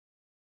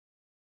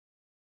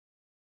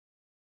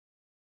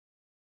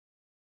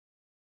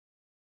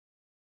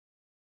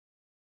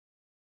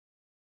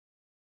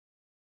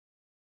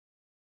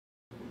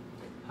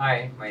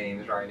Hi, my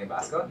name is Ryan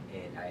Nabasco,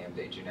 and I am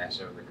the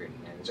International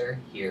Recruiting Manager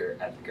here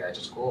at the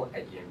Graduate School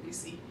at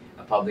UMBC,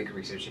 a public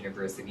research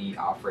university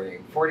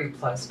offering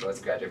 40-plus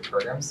postgraduate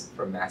programs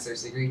from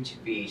master's degree to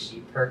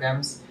Ph.D.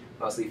 programs,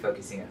 mostly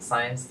focusing on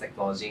science,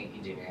 technology,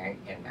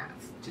 engineering, and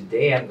math.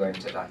 Today I'm going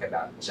to talk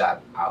about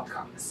job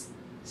outcomes.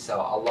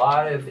 So a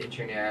lot of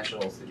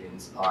international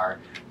students are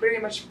pretty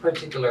much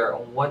particular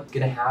on what's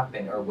going to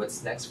happen or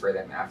what's next for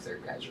them after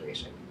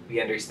graduation.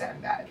 We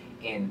understand that.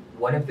 And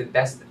one of the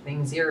best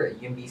things here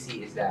at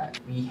UMBC is that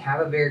we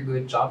have a very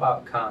good job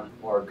outcome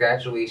or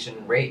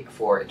graduation rate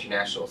for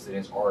international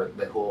students or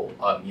the whole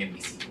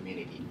UMBC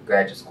community,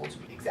 graduate school to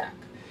be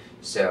exact.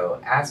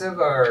 So as of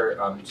our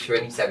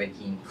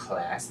 2017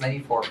 class,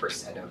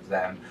 94% of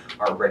them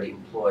are already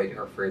employed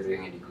or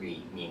furthering a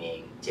degree,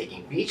 meaning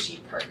taking PhD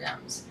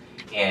programs.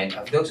 And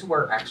of those who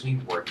are actually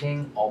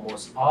working,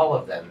 almost all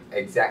of them,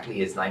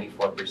 exactly as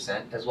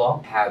 94% as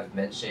well, have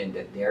mentioned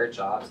that their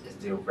jobs is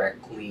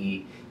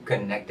directly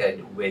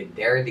connected with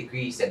their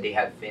degrees that they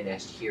have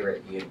finished here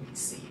at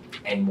UMBC.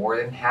 And more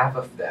than half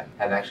of them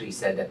have actually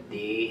said that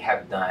they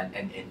have done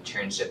an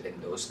internship in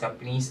those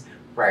companies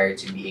prior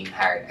to being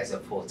hired as a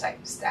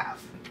full-time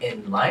staff.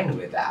 In line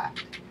with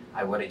that,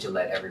 I wanted to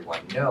let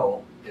everyone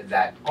know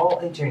that all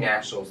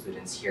international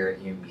students here at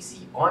UMBC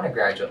on a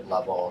graduate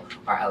level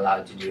are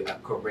allowed to do a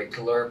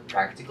Curricular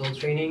Practical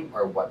Training,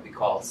 or what we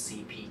call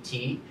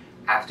CPT,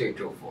 after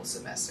 2 full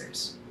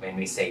semesters. When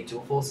we say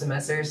 2 full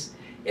semesters,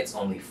 it's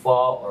only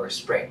fall or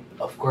spring.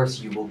 Of course,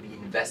 you will be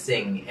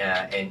investing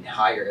in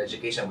higher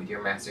education with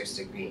your master's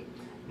degree.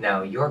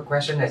 Now, your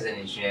question as an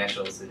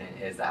international student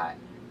is that,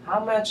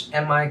 how much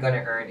am I going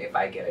to earn if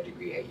I get a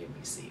degree at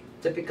UMBC?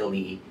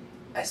 Typically,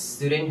 a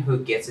student who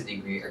gets a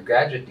degree or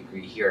graduate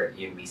degree here at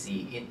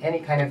UMBC in any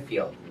kind of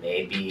field,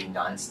 maybe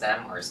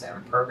non-STEM or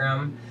STEM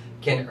program,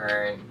 can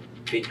earn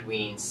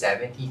between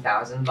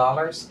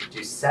 $70,000 to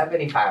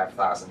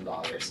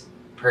 $75,000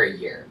 per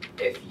year.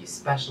 If you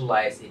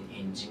specialize in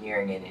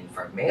engineering and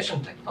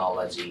information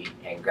technology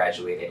and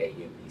graduated at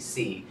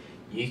UMBC,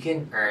 you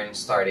can earn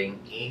starting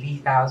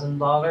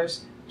 $80,000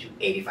 to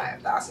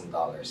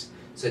 $85,000.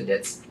 So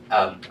that's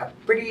a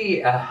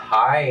pretty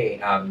high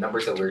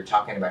numbers that we're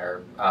talking about,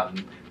 or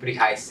pretty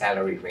high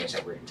salary range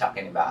that we're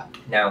talking about.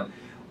 Now,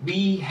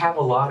 we have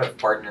a lot of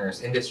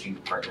partners, industry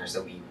partners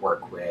that we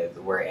work with,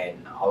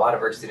 wherein a lot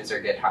of our students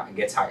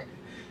gets hired.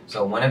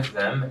 So one of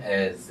them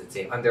is, let's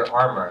say, Under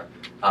Armour.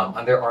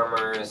 Under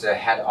Armour's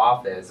head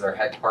office or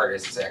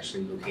headquarters is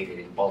actually located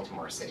in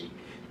Baltimore City.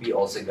 We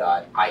also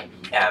got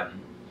IBM.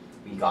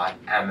 We got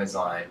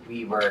Amazon.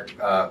 We work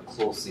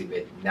closely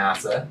with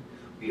NASA.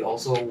 We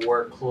also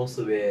work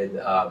closely with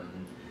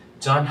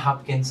Johns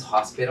Hopkins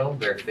Hospital,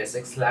 their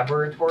physics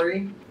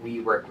laboratory.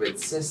 We work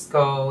with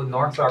Cisco,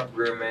 Northrop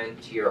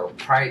Grumman, T. Rowe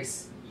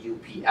Price,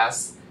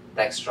 UPS,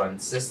 Textron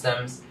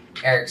Systems,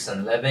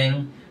 Ericsson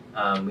Living.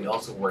 We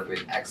also work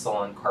with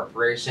Exelon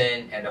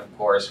Corporation, and of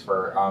course,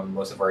 for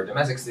most of our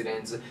domestic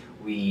students,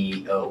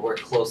 we work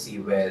closely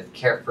with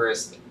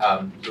CareFirst,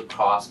 Blue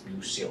Cross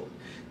Blue Shield.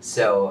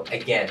 So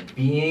again,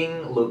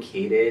 being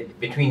located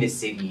between the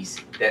cities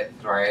that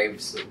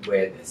thrives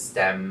with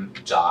STEM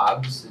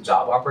job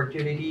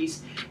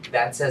opportunities,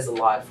 that says a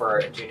lot for our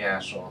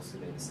international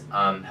students.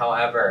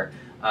 However,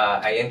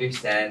 I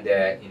understand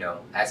that,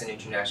 as an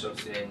international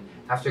student,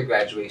 after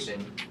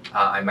graduation,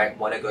 I might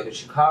want to go to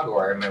Chicago,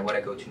 or I might want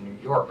to go to New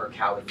York or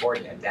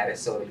California. That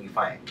is totally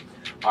fine.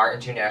 Our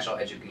international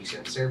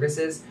education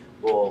services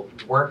will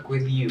work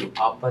with you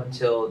up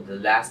until the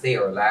last day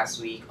or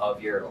last week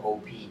of your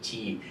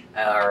OPT,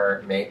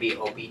 or maybe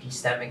OPT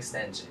STEM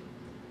extension.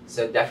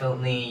 So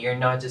definitely, you're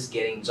not just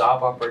getting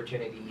job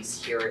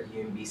opportunities here at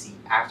UMBC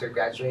after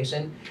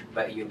graduation,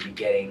 but you'll be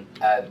getting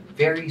a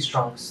very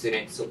strong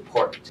student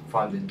support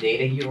from the day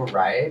that you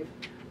arrive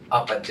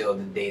up until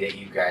the day that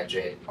you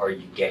graduate or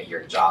you get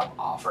your job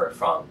offer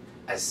from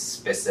a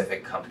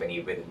specific company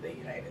within the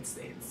United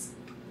States.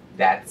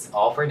 That's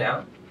all for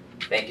now.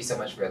 Thank you so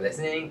much for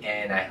listening,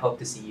 and I hope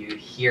to see you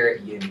here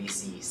at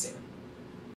UMBC soon.